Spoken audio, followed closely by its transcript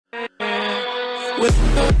Hey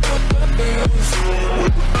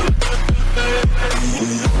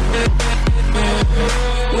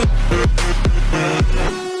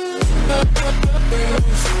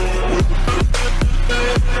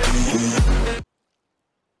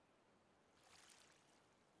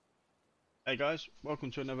guys,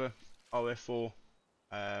 welcome to another RF4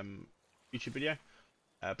 YouTube video.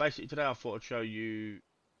 Basically today I thought I'd show you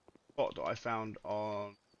a spot that I found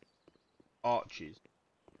on Arches,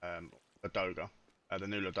 Ladoga, the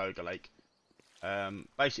new Ladoga lake.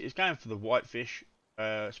 Basically it's going for the whitefish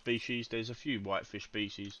species. There's a few whitefish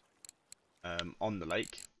species on the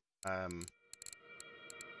lake.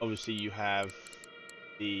 Obviously you have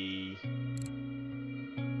the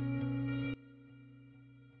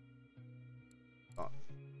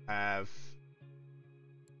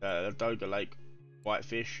Ladoga Lake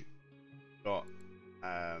whitefish, got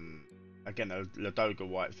again a Ladoga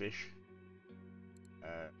whitefish,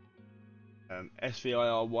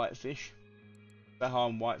 SVIR whitefish,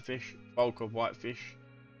 Baham whitefish, Volca whitefish,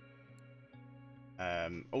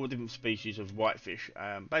 all different species of whitefish.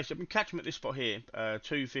 Basically I've been catching them at this spot here,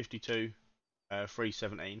 252,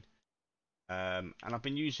 317, and I've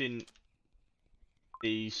been using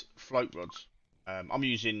these float rods. I'm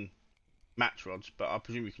using match rods, but I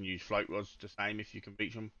presume you can use float rods the same if you can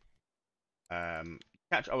reach them.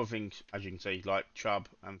 Catch other things, as you can see, like chub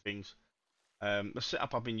and things. The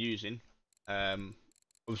setup I've been using,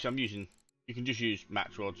 obviously you can just use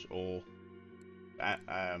match rods or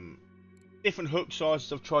different hook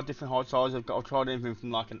sizes. I've tried different height sizes. I've tried anything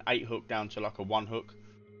from like an 8 hook down to like a 1 hook,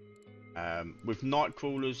 with night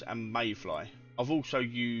crawlers and mayfly. I've also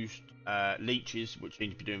used leeches, which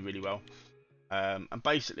seem to be doing really well. And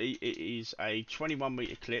basically it is a 21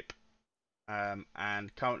 meter clip,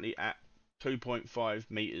 and currently at 2.5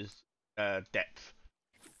 meters depth.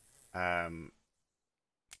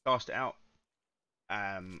 Cast it out,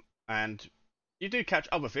 and you do catch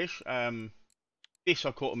other fish. This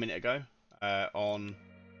I caught a minute ago on,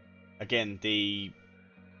 again, the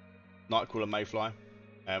nightcrawler mayfly,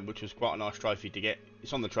 which was quite a nice trophy to get.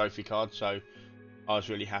 It's on the trophy card, so I was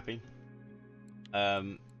really happy.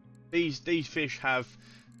 These fish have,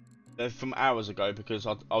 they're from hours ago, because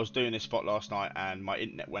I was doing this spot last night and my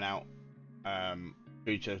internet went out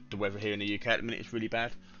due to the weather here in the UK at the minute. It's really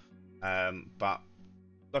bad, but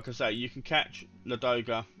like I say, you can catch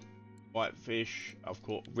Ladoga whitefish. I've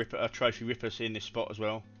caught trophy rippers in this spot as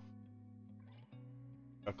well.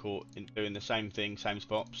 I caught doing the same thing, same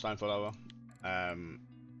spot, same follower.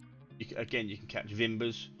 Again, you can catch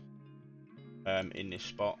vimbers in this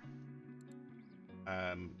spot.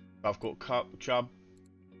 I've got chub,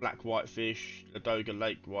 black whitefish, Ladoga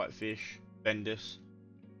lake whitefish, Bendis,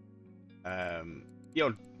 the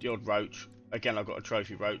odd roach. Again, I've got a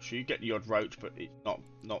trophy roach, so you get the odd roach, but it's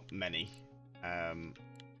not many. And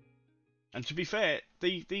to be fair,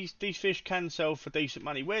 these fish can sell for decent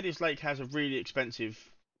money. Where this lake has a really expensive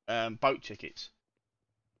boat tickets,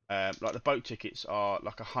 like the boat tickets are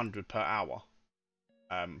like 100 per hour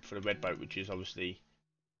for the red boat, which is obviously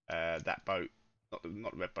that boat.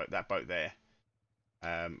 Not the red boat, that boat there,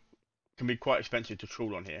 can be quite expensive to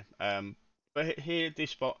trawl on here. But here,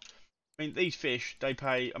 this spot, I mean, these fish, they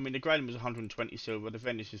pay, I mean, the grayling was 120 silver, the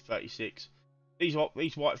Venice is 36. These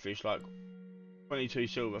whitefish, like 22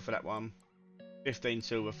 silver for that one, 15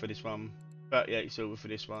 silver for this one, 38 silver for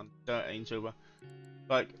this one, 13 silver.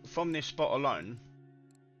 Like, from this spot alone,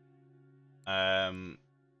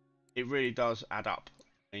 it really does add up.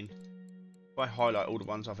 I mean, if I highlight all the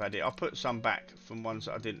ones I've had here, I'll put some back from ones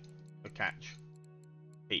that I didn't catch.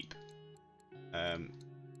 Keep.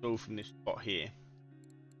 All from this spot here.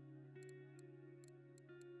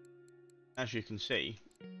 As you can see,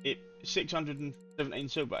 617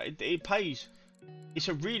 silver. It pays. It's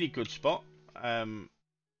a really good spot. And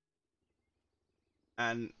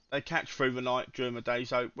they catch through the night, during the day.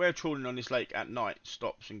 So where trawling on this lake at night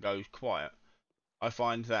stops and goes quiet, I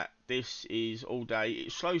find that this is all day.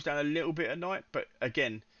 It slows down a little bit at night, but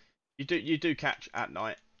again, you do catch at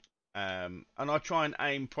night. And I try and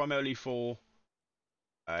aim primarily for,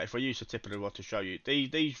 if I use the tip of the rod to show you,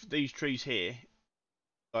 these trees here.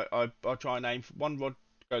 Like I try and aim for one rod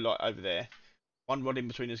to go like over there, one rod in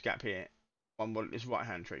between this gap here, one rod at this right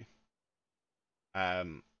hand tree.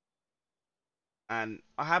 And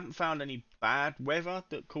I haven't found any bad weather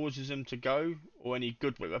that causes them to go, or any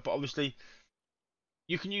good weather, but obviously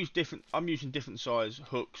you can use different. I'm using different size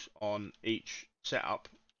hooks on each setup.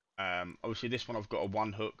 Obviously this one I've got a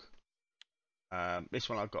 1 hook. This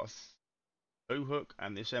one I've got a 2 hook,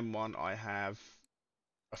 and this M1 I have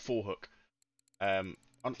a 4 hook.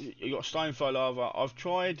 You got stonefly lava. I've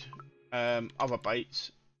tried other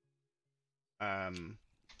baits. Could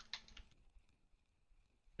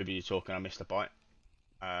be talking. I missed a bite.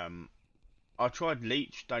 I tried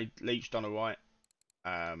leech. Leech done alright.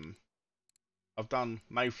 I've done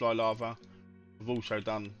mayfly lava. I've also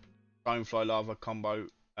done stonefly lava combo.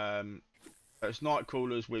 So it's night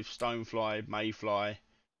crawlers with stonefly, mayfly,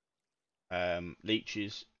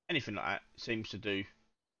 leeches, anything like that seems to do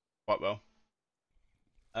quite well.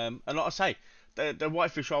 And like I say, the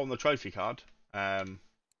whitefish are on the trophy card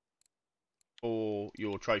for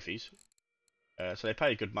your trophies. So they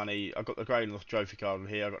pay good money. I've got the grey on the trophy card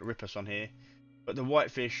here. I've got the Rippus on here. But the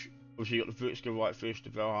whitefish, obviously you've got the Vutska whitefish, the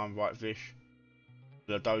Valheim whitefish,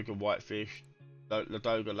 the Ladoga whitefish,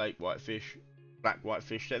 Ladoga lake whitefish, black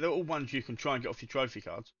whitefish. They're all ones you can try and get off your trophy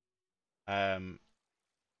cards. So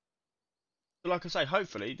like I say,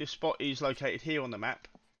 hopefully this spot is located here on the map,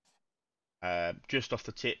 just off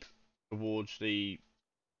the tip towards the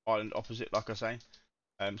island opposite, like I say.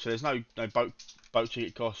 So there's no boat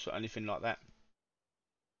ticket costs or anything like that.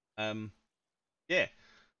 Yeah.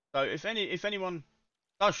 So if anyone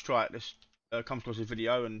does try it, this comes across this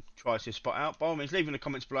video and tries this spot out, by all means leave in the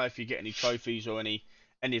comments below if you get any trophies or any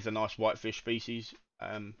of the nice whitefish species.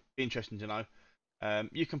 Be interesting to know.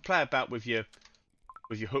 You can play about with your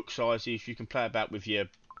hook sizes. You can play about with your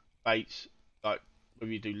baits, like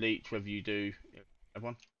whether you do leech, whether you do another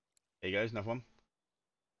one. There you go, there's another one.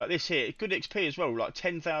 Like this here, good XP as well, like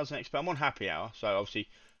 10,000 XP. I'm on happy hour, so obviously,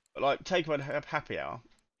 but like take away happy hour,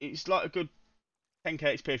 it's like a good 10k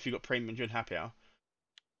XP if you've got premium during happy hour.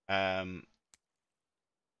 But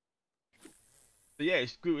yeah,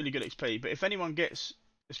 it's really good XP. But if anyone gets,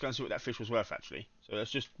 let's go and see what that fish was worth actually. So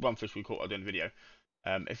that's just one fish we caught while doing the video.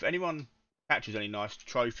 If anyone catches any nice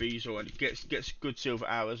trophies or gets good silver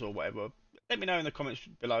hours or whatever, let me know in the comments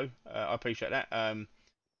below. I appreciate that.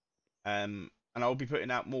 And I'll be putting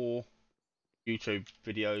out more YouTube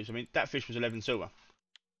videos. I mean, that fish was 11 silver.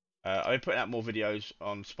 I'll be putting out more videos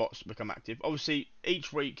on spots to become active. Obviously,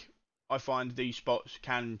 each week I find these spots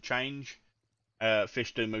can change.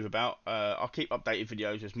 Fish do move about. I'll keep updated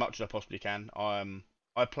videos as much as I possibly can.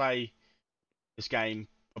 I play this game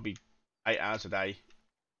probably 8 hours a day,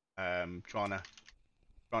 trying to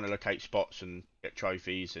locate spots and get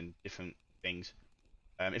trophies and different things.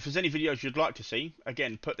 If there's any videos you'd like to see,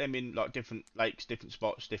 again, put them in like different lakes, different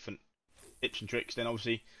spots, different tips and tricks. Then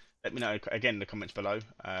obviously let me know again in the comments below.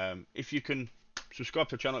 If you can subscribe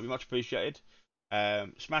to the channel, it'd be much appreciated.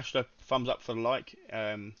 Smash the thumbs up for the like.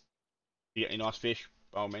 If you get any nice fish,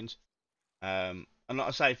 by all means. And like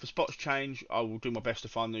I say, if the spots change, I will do my best to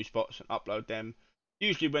find new spots and upload them.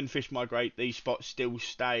 Usually when fish migrate, these spots still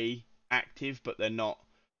stay active, but they're not.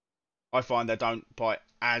 I find they don't bite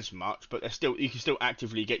as much, but you can still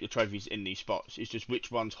actively get your trophies in these spots. It's just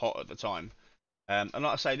which one's hot at the time. And like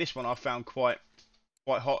I say, this one I found quite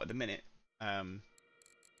hot at the minute.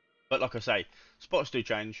 But like I say, spots do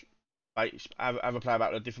change. Baits, have a play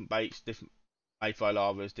about the different baits, different mayfly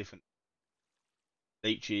lavas, different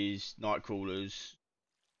leeches, night crawlers,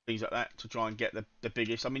 things like that to try and get the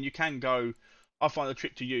biggest. I mean, you can go. I find the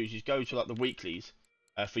trick to use is go to like the weeklies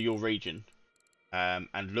for your region.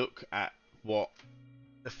 And look at what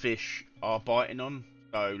the fish are biting on.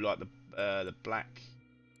 So like the black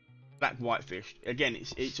whitefish. Again,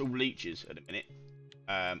 it's all leeches at the minute,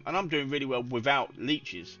 and I'm doing really well without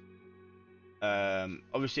leeches.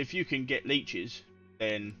 Obviously, if you can get leeches,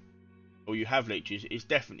 then or you have leeches, it's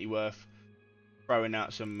definitely worth throwing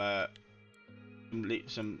out some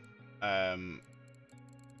leeches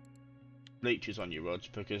on your rods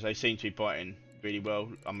because they seem to be biting really well.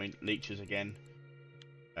 I mean, leeches again.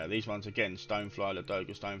 These ones again, stonefly,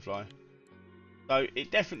 Ladoga stonefly. So it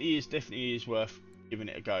definitely is worth giving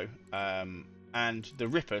it a go. And the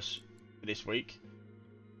Rippus for this week,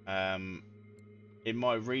 in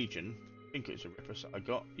my region, I think it was a Rippus that I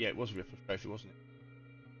got. Yeah, it was a Rippus trophy, wasn't it?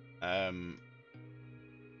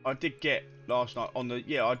 I did get last night on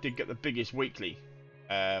the I did get the biggest weekly,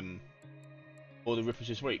 for the Rippus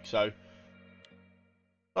this week. So,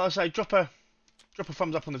 like I say, drop a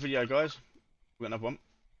thumbs up on the video, guys. We've got another one.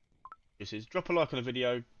 This is drop a like on the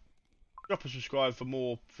video, drop a subscribe for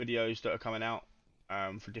more videos that are coming out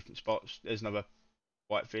for different spots. There's another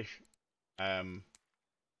whitefish.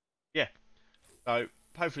 Yeah, so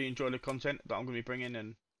hopefully you enjoy the content that I'm going to be bringing,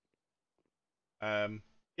 and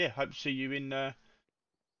yeah, hope to see you in the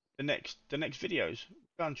next videos.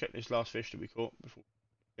 Go and check this last fish that we caught before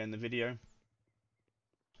we end the video,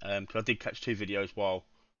 because I did catch two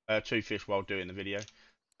fish while doing the video.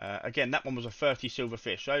 Again, that one was a 30 silver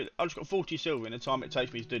fish, so I just got 40 silver in the time it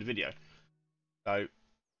takes me to do the video. So,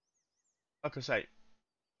 like I say,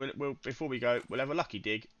 before we go, we'll have a lucky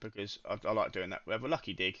dig, because I like doing that. We'll have a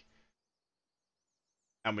lucky dig,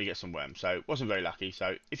 and we get some worms. So wasn't very lucky.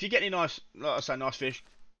 So if you get any nice, like I say, nice fish,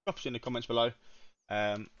 drop us in the comments below,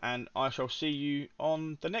 and I shall see you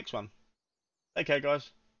on the next one. Take care,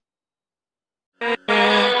 guys.